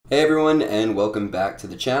Hey everyone, and welcome back to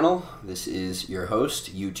the channel. This is your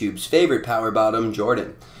host, YouTube's favorite power bottom,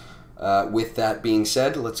 Jordan. With that being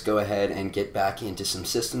said, let's go ahead and get back into some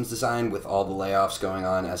systems design with all the layoffs going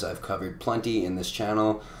on, as I've covered plenty in this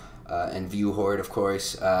channel, and view horde, of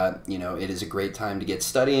course. It is a great time to get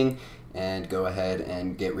studying and go ahead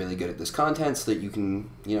and get really good at this content so that you can,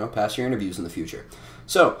 pass your interviews in the future.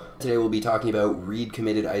 So, today we'll be talking about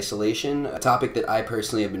read-committed isolation, a topic that I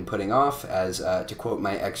personally have been putting off, as, to quote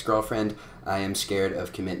my ex-girlfriend, I am scared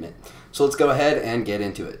of commitment. So let's go ahead and get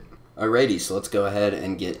into it. Alrighty, so let's go ahead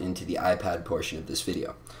and get into the iPad portion of this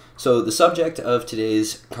video. So the subject of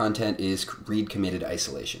today's content is read-committed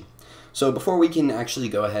isolation. So before we can actually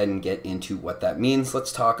go ahead and get into what that means,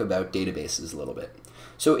 let's talk about databases a little bit.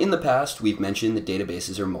 So in the past, we've mentioned that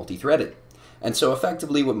databases are multi-threaded. And so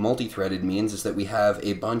effectively what multi-threaded means is that we have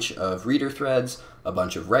a bunch of reader threads, a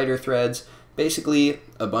bunch of writer threads, basically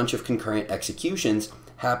a bunch of concurrent executions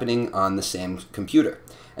happening on the same computer.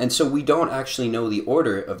 And so we don't actually know the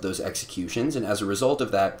order of those executions, and as a result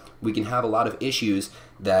of that, we can have a lot of issues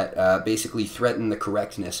that basically threaten the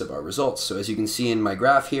correctness of our results. So as you can see in my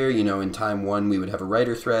graph here, in time 1 we would have a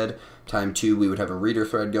writer thread, time 2 we would have a reader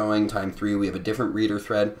thread going, time 3 we have a different reader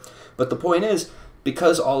thread. But the point is,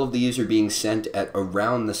 because all of these are being sent at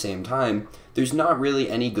around the same time, there's not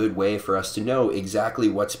really any good way for us to know exactly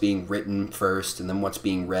what's being written first and then what's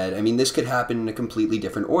being read. I mean, this could happen in a completely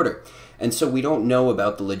different order. And so we don't know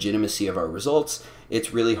about the legitimacy of our results.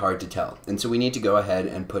 It's really hard to tell. And so we need to go ahead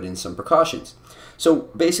and put in some precautions. So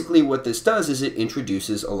basically what this does is it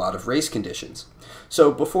introduces a lot of race conditions.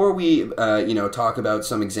 So before we talk about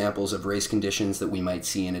some examples of race conditions that we might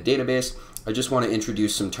see in a database, I just want to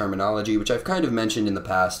introduce some terminology, which I've kind of mentioned in the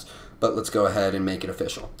past, but let's go ahead and make it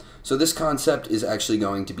official. So this concept is actually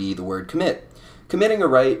going to be the word commit. Committing a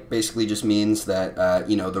write basically just means that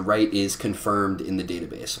the write is confirmed in the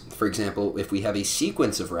database. For example, if we have a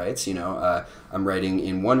sequence of writes, I'm writing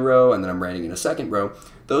in one row and then I'm writing in a second row,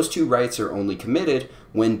 those two writes are only committed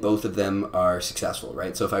when both of them are successful,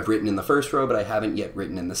 right? So if I've written in the first row but I haven't yet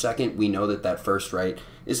written in the second, we know that that first write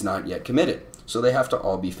is not yet committed. So they have to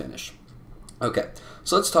all be finished. Okay,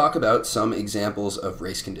 so let's talk about some examples of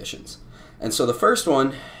race conditions. And so the first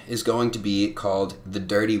one is going to be called the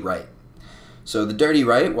dirty write. So the dirty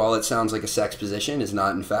write, while it sounds like a sex position, is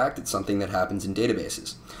not in fact. It's something that happens in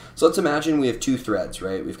databases. So let's imagine we have two threads,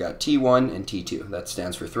 right? We've got T1 and T2. That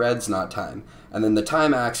stands for threads, not time. And then the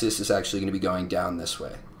time axis is actually going to be going down this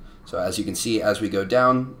way. So as you can see, as we go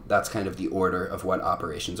down, that's kind of the order of what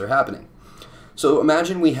operations are happening. So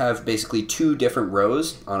imagine we have basically two different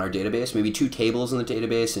rows on our database, maybe two tables in the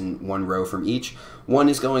database and one row from each. One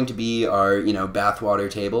is going to be our, bathwater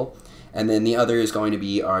table, and then the other is going to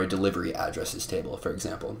be our delivery addresses table, for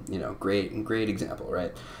example. Great example,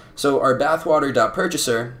 right? So our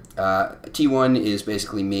bathwater.purchaser, T1 is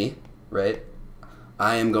basically me, right?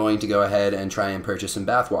 I am going to go ahead and try and purchase some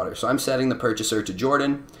bathwater. So I'm setting the purchaser to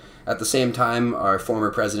Jordan. At the same time, our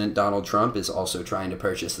former president, Donald Trump, is also trying to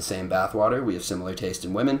purchase the same bathwater. We have similar taste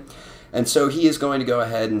in women. And so he is going to go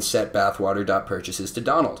ahead and set bathwater.purchases to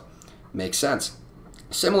Donald. Makes sense.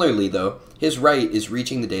 Similarly, though, his write is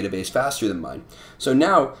reaching the database faster than mine. So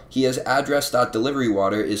now he has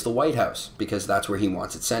address.deliverywater is the White House, because that's where he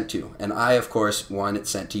wants it sent to. And I, of course, want it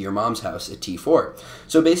sent to your mom's house at T4.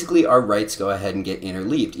 So basically, our writes go ahead and get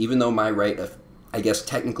interleaved. Even though my write, I guess,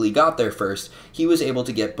 technically got there first, he was able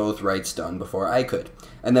to get both writes done before I could.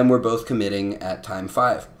 And then we're both committing at time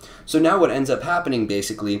 5. So now what ends up happening,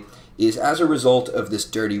 basically, is as a result of this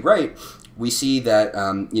dirty write, we see that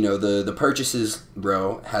the purchases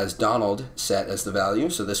row has Donald set as the value,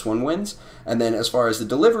 so this one wins. And then as far as the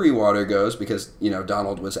delivery water goes, because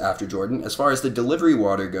Donald was after Jordan, as far as the delivery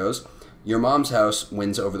water goes, your mom's house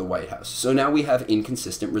wins over the White House. So now we have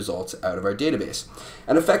inconsistent results out of our database.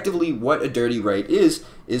 And effectively what a dirty write is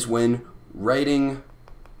when writing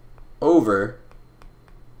over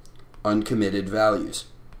uncommitted values.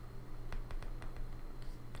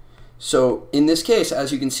 So in this case,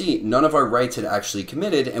 as you can see, none of our writes had actually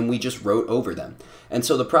committed and we just wrote over them. And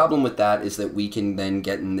so the problem with that is that we can then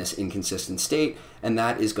get in this inconsistent state, and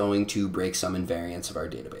that is going to break some invariance of our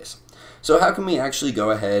database. So how can we actually go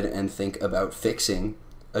ahead and think about fixing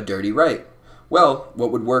a dirty write? Well,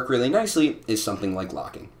 what would work really nicely is something like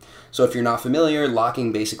locking. So if you're not familiar,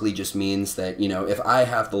 locking basically just means that, if I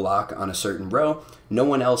have the lock on a certain row, no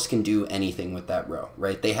one else can do anything with that row,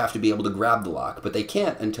 right? They have to be able to grab the lock, but they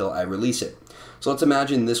can't until I release it. So let's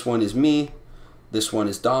imagine this one is me, this one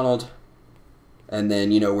is Donald, and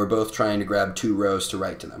then, we're both trying to grab two rows to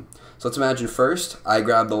write to them. So let's imagine first, I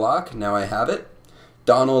grab the lock, now I have it.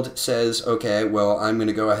 Donald says, okay, well, I'm going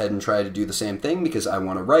to go ahead and try to do the same thing because I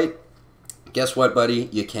want to write. Guess what, buddy?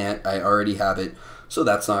 You can't. I already have it, so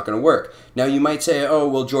that's not going to work. Now, you might say, oh,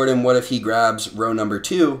 well, Jordan, what if he grabs row number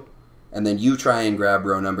 2, and then you try and grab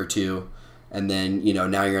row number 2, and then,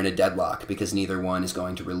 now you're in a deadlock because neither one is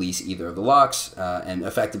going to release either of the locks, and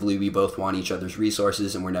effectively we both want each other's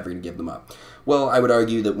resources and we're never going to give them up. Well, I would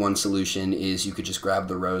argue that one solution is you could just grab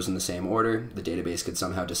the rows in the same order. The database could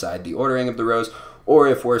somehow decide the ordering of the rows, or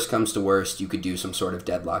if worst comes to worst, you could do some sort of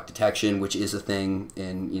deadlock detection, which is a thing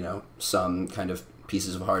in, some kind of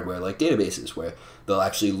pieces of hardware like databases where they'll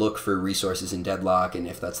actually look for resources in deadlock, and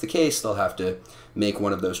if that's the case, they'll have to make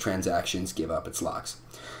one of those transactions give up its locks.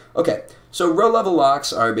 Okay, so row-level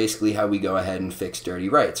locks are basically how we go ahead and fix dirty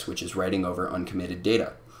writes, which is writing over uncommitted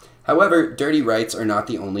data. However, dirty writes are not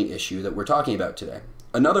the only issue that we're talking about today.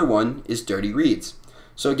 Another one is dirty reads.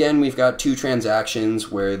 So again, we've got 2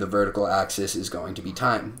 transactions where the vertical axis is going to be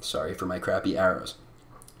time. Sorry for my crappy arrows.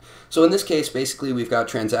 So in this case, basically we've got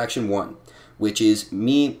transaction 1, which is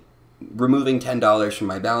me removing $10 from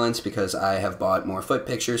my balance because I have bought more foot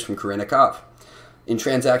pictures from Corinna Kopf. In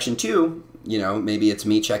transaction 2, maybe it's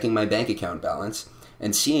me checking my bank account balance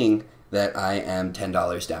and seeing that I am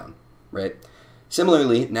 $10 down, right?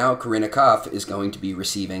 Similarly, now Corinna Kopf is going to be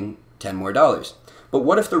receiving $10 more. But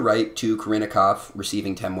what if the write to Corinna Kopf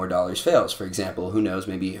receiving $10 more fails? For example, who knows,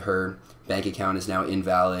 maybe her bank account is now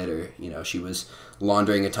invalid, or she was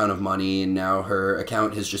laundering a ton of money and now her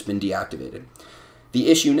account has just been deactivated. The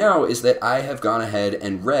issue now is that I have gone ahead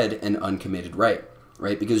and read an uncommitted write,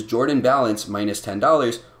 right? Because Jordan balance minus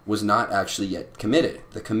 $10 was not actually yet committed.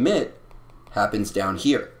 The commit happens down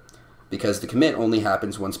here because the commit only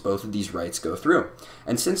happens once both of these writes go through.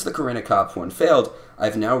 And since the Corinna Kopf one failed,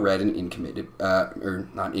 I've now read an uncommitted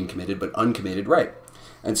write.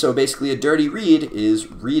 And so basically a dirty read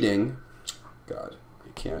is reading, God, I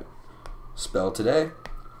can't spell today,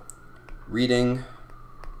 reading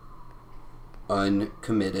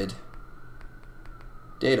uncommitted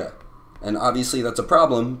data. And obviously that's a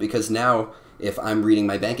problem because now if I'm reading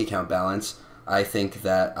my bank account balance, I think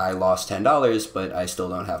that I lost $10, but I still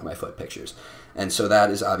don't have my foot pictures. And so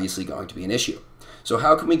that is obviously going to be an issue. So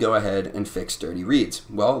how can we go ahead and fix dirty reads?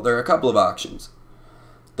 Well, there are a couple of options.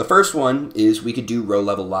 The first one is we could do row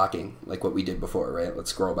level locking, like what we did before, right?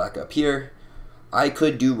 Let's scroll back up here. I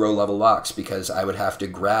could do row level locks because I would have to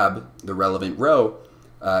grab the relevant row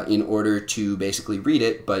in order to basically read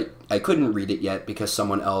it, but I couldn't read it yet because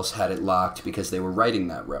someone else had it locked because they were writing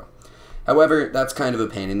that row. However, that's kind of a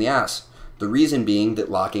pain in the ass. The reason being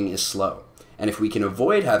that locking is slow. And if we can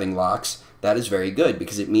avoid having locks, that is very good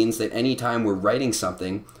because it means that anytime we're writing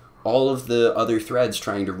something, all of the other threads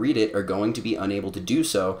trying to read it are going to be unable to do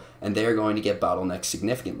so, and they are going to get bottlenecked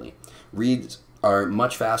significantly. Reads are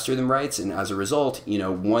much faster than writes, and as a result,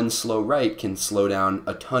 one slow write can slow down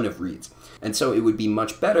a ton of reads. And so it would be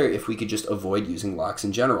much better if we could just avoid using locks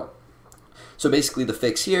in general. So basically the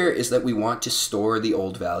fix here is that we want to store the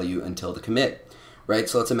old value until the commit, right?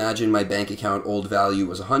 So let's imagine my bank account old value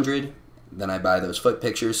was 100, then I buy those foot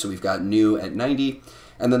pictures, so we've got new at 90,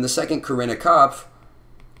 and then the second Corinna Kopf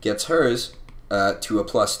gets hers to a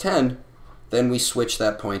plus 10, then we switch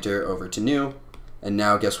that pointer over to new, and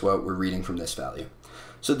now guess what? We're reading from this value.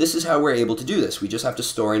 So this is how we're able to do this. We just have to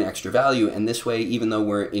store an extra value, and this way, even though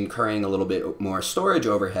we're incurring a little bit more storage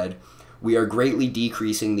overhead, we are greatly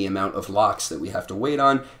decreasing the amount of locks that we have to wait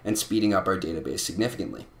on and speeding up our database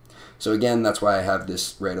significantly. So again, that's why I have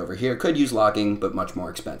this right over here. Could use locking, but much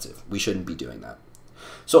more expensive. We shouldn't be doing that.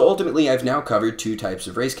 So ultimately, I've now covered 2 types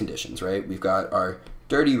of race conditions, right? We've got our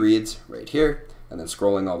dirty reads right here, and then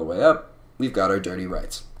scrolling all the way up, we've got our dirty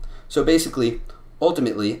writes. So basically,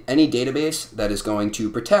 ultimately, any database that is going to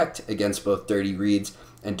protect against both dirty reads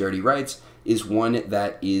and dirty writes is one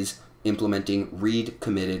that is implementing read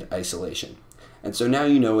committed isolation. And so now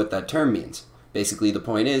you know what that term means. Basically, the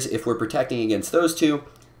point is, if we're protecting against those two,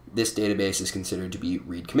 this database is considered to be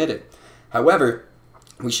read committed. However,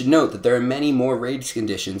 we should note that there are many more race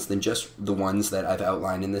conditions than just the ones that I've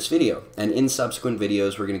outlined in this video. And in subsequent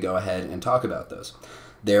videos, we're going to go ahead and talk about those.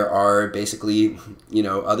 There are basically,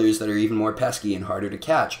 others that are even more pesky and harder to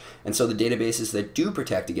catch. And so the databases that do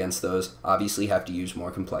protect against those obviously have to use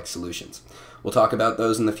more complex solutions. We'll talk about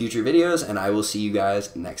those in the future videos, and I will see you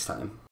guys next time.